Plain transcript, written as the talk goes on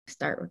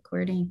start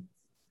recording.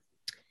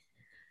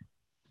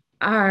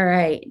 All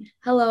right.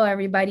 Hello,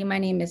 everybody. My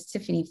name is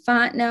Tiffany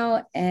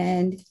Fontenot,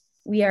 and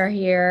we are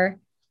here,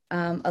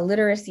 a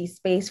literacy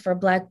space for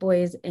Black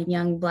boys and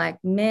young Black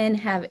men.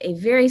 Have a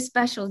very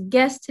special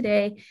guest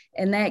today,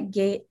 and that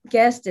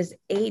guest is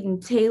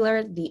Aiden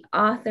Taylor, the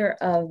author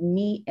of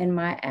Me and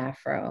My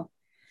Afro.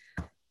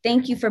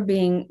 Thank you for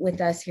being with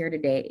us here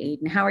today,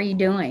 Aiden. How are you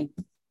doing?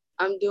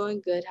 I'm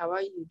doing good. How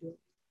are you doing?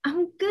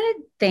 I'm good,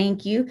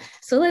 thank you.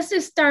 So let's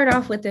just start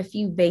off with a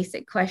few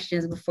basic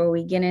questions before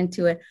we get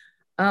into it.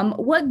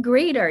 What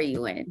grade are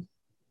you in?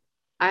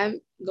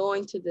 I'm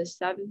going to the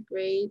 7th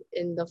grade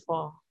in the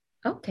fall.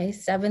 Okay,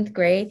 seventh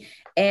grade.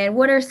 And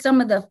what are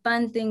some of the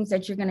fun things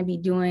that you're going to be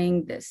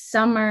doing this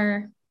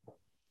summer?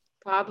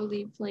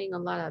 Probably playing a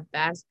lot of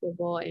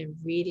basketball and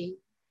reading.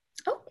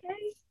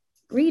 Okay,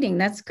 reading,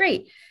 that's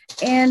great.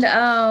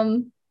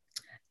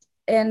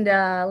 And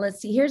let's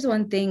see, here's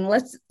one thing.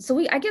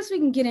 I guess we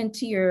can get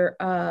into your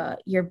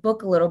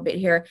book a little bit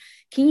here.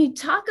 Can you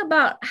talk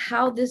about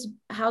how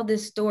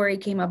this story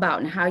came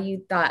about and how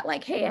you thought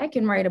like, hey, I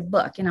can write a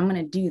book and I'm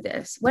going to do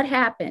this? What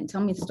happened?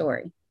 Tell me the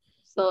story.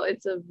 So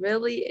it's a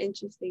really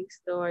interesting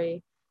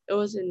story. It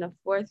was in the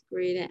 4th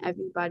grade and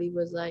everybody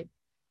was like,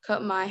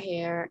 cut my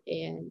hair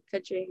and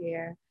cut your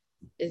hair.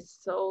 It's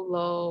so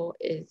low.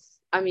 It's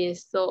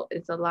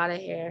a lot of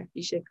hair.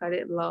 You should cut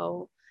it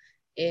low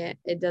and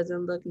it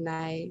doesn't look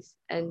nice.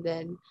 And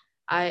then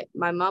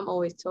my mom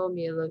always told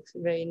me it looks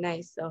very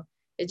nice. So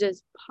it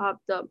just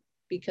popped up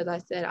because I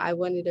said I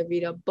wanted to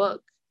read a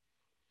book.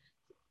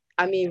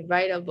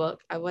 Write a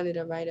book. I wanted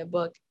to write a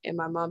book. And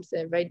my mom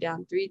said, write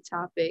down 3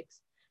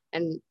 topics.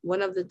 And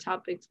one of the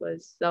topics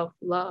was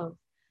self-love.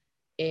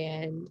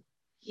 And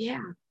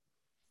yeah,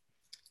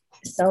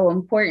 So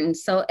important.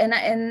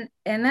 And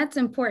that's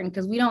important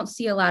because we don't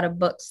see a lot of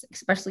books,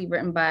 especially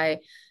written by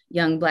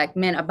young Black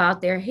men,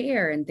 about their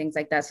hair and things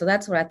like that. So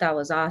that's what I thought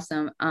was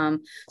awesome.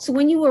 So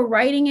when you were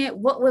writing it,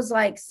 what was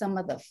like some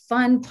of the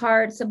fun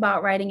parts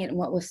about writing it, and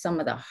what was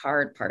some of the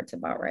hard parts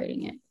about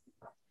writing it?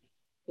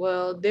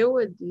 well, it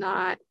was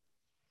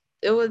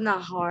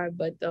not hard,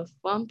 but the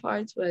fun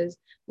parts was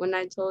when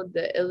I told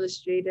the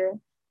illustrator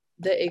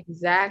the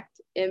exact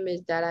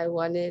image that I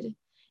wanted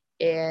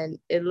and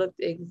it looked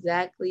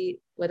exactly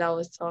what I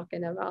was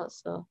talking about.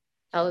 So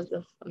that was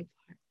the fun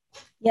part.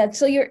 Yeah.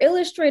 So your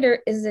illustrator,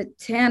 is it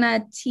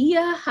Tana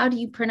Tia? How do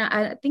you pronounce?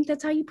 I think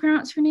that's how you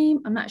pronounce her name.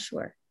 I'm not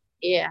sure.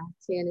 Yeah,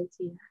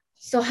 Sanatia.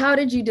 So how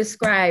did you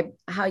describe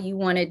how you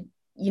wanted,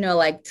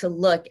 like to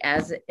look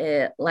as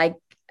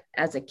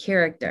a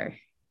character?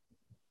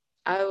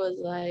 I was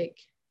like,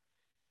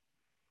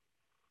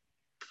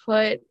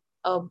 put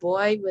a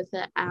boy with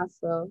an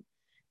afro,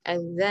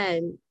 and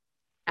then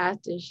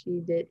after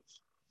he did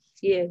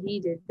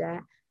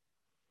that,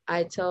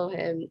 I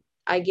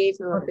gave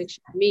him a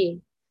picture of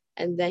me,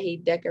 and then he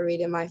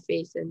decorated my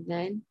face, and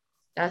then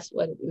that's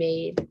what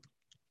made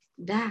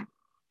that.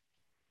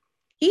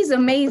 He's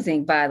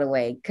amazing, by the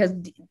way, because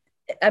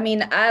I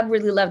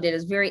really loved it.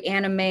 It's very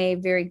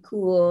anime, very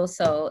cool.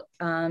 So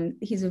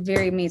he's a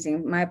very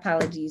amazing. My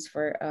apologies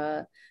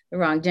for the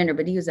wrong gender,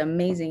 but he was an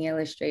amazing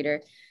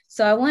illustrator.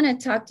 So I want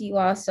to talk to you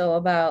also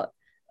about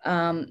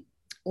um,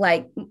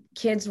 like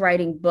kids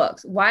writing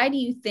books. Why do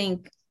you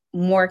think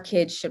more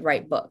kids should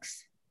write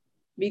books?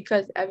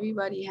 Because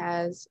everybody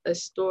has a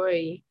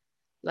story,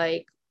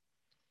 like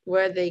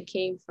where they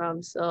came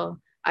from. So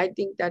I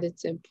think that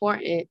it's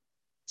important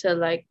to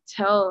like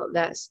tell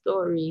that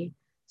story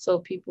so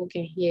people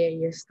can hear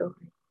your story.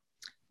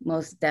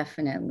 Most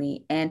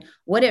definitely. And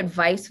what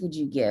advice would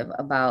you give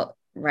about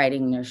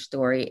writing your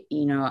story?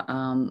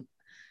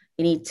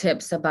 Any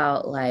tips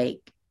about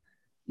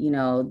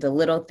the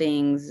little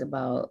things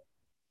about,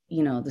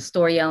 the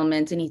story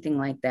elements, anything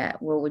like that?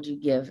 What would you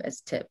give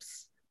as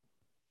tips?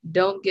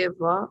 Don't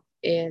give up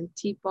and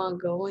keep on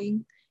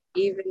going,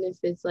 even if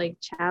it's like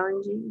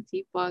challenging,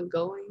 keep on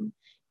going.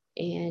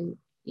 And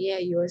yeah,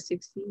 you'll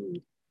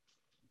succeed.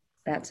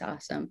 That's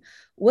awesome.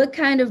 What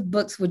kind of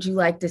books would you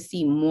like to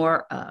see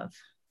more of?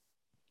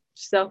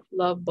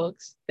 Self-love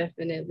books,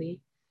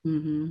 definitely.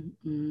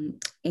 Mm-hmm.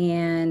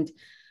 And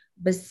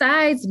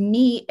besides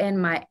Me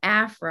and My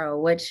Afro,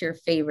 what's your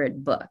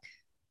favorite book?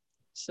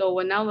 So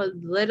when I was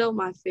little,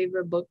 my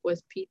favorite book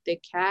was Pete the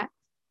Cat,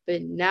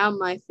 but now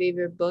my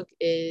favorite book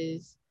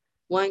is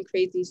One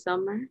Crazy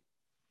Summer.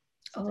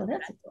 Oh,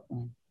 that's a good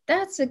one.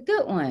 That's a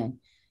good one.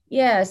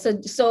 Yeah.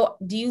 So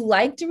do you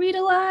like to read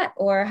a lot,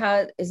 or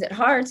how is it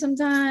hard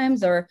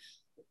sometimes, or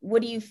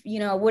what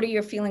are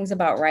your feelings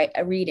about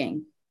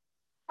reading?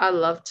 I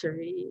love to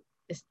read.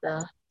 It's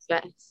the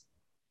best.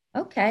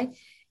 Okay.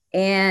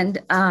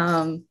 And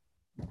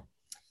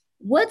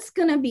what's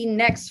gonna be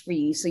next for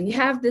you? So you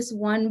have this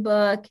one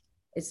book.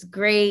 It's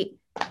great,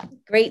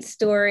 great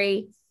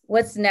story.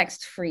 What's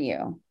next for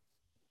you?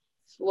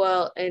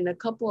 Well, in a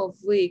couple of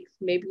weeks,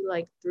 maybe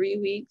like 3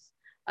 weeks,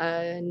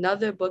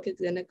 another book is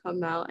gonna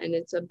come out, and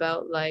it's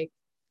about like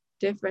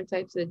different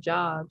types of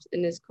jobs,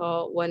 and it's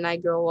called When I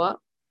Grow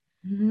Up,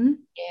 Mhm.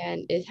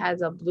 and it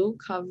has a blue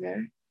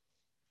cover,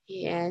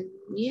 and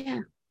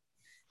yeah.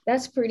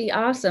 That's pretty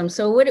awesome.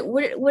 So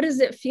what does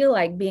it feel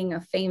like being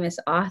a famous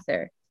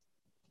author?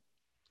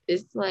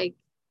 It's like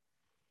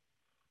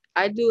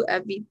I do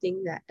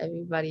everything that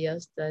everybody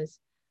else does.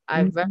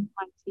 I brush Mm-hmm.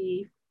 my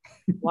teeth,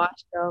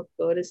 wash up,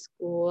 go to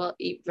school,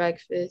 eat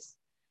breakfast.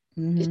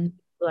 It's Mm-hmm.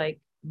 like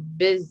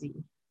busy.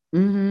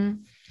 Mm-hmm.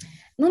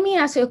 Let me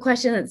ask you a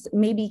question that's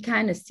maybe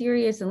kind of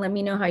serious and let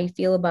me know how you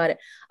feel about it.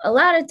 A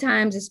lot of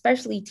times,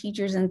 especially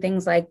teachers and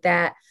things like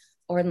that,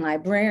 or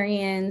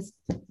librarians,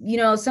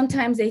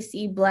 sometimes they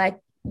see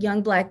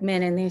young black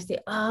men and they say,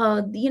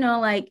 oh, you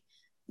know,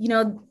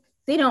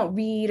 they don't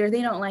read or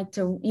they don't like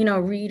to,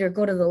 read or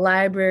go to the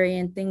library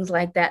and things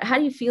like that. How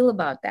do you feel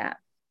about that?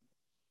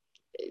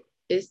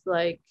 It's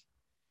like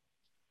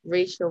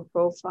racial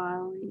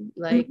profiling.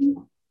 Like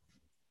Mhm.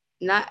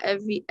 not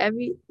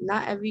everybody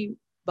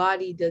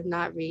does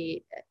not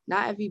read.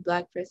 Not every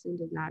black person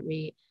does not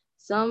read.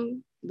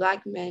 Some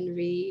black men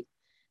read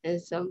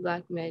and some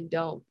black men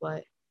don't,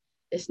 but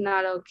it's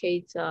not okay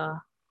to,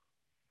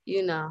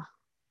 you know,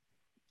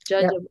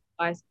 judge Yep. a book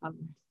by its cover.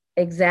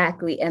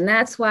 Exactly. And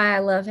that's why I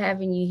love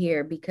having you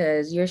here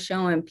because you're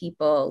showing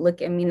people,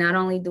 look at me, not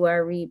only do I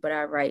read, but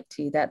I write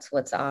too. That's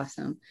what's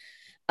awesome.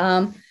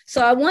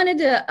 So I wanted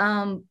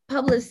to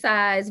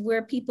publicize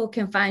where people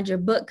can find your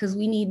book because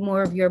we need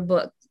more of your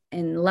books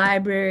in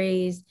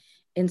libraries,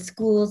 in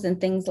schools,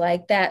 and things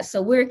like that.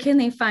 So where can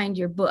they find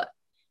your book?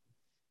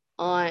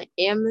 On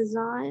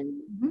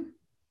Amazon, Mhm.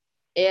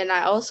 and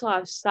I also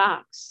have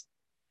socks.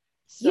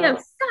 You So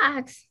have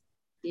socks.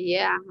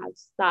 yeah, I have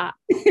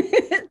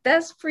socks.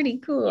 That's pretty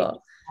cool.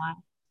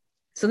 Amazon.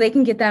 So they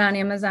can get that on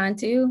Amazon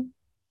too.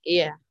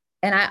 Yeah.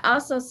 And I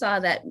also saw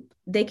that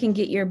they can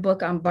get your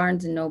book on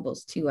Barnes and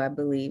Nobles too, I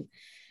believe.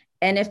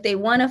 And if they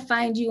want to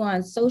find you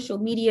on social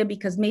media,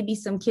 because maybe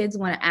some kids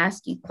want to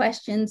ask you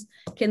questions,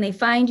 can they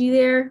find you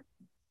there?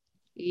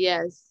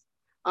 Yes.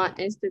 On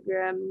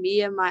Instagram,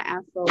 me and my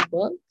Afro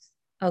books.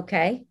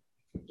 Okay.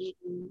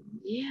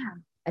 Yeah.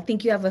 I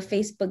think you have a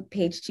Facebook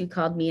page too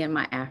called Me and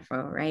My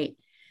Afro, right?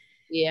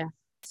 Yeah.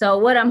 So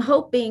what I'm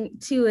hoping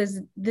too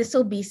is this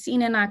will be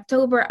seen in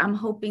October. I'm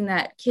hoping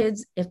that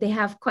kids, if they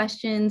have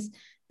questions,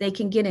 they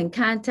can get in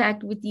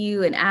contact with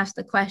you and ask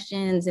the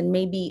questions and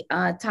maybe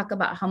talk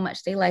about how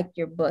much they like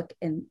your book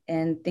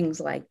and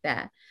things like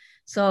that.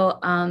 So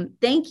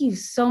thank you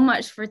so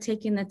much for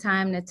taking the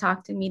time to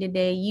talk to me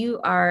today. You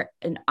are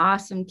an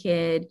awesome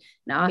kid,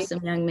 an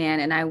awesome young man,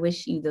 and I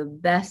wish you the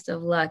best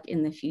of luck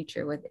in the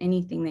future with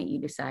anything that you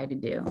decide to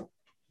do.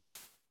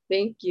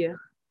 Thank you.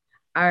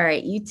 All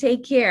right, you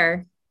take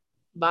care.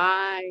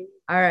 Bye.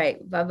 All right,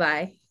 bye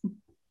bye.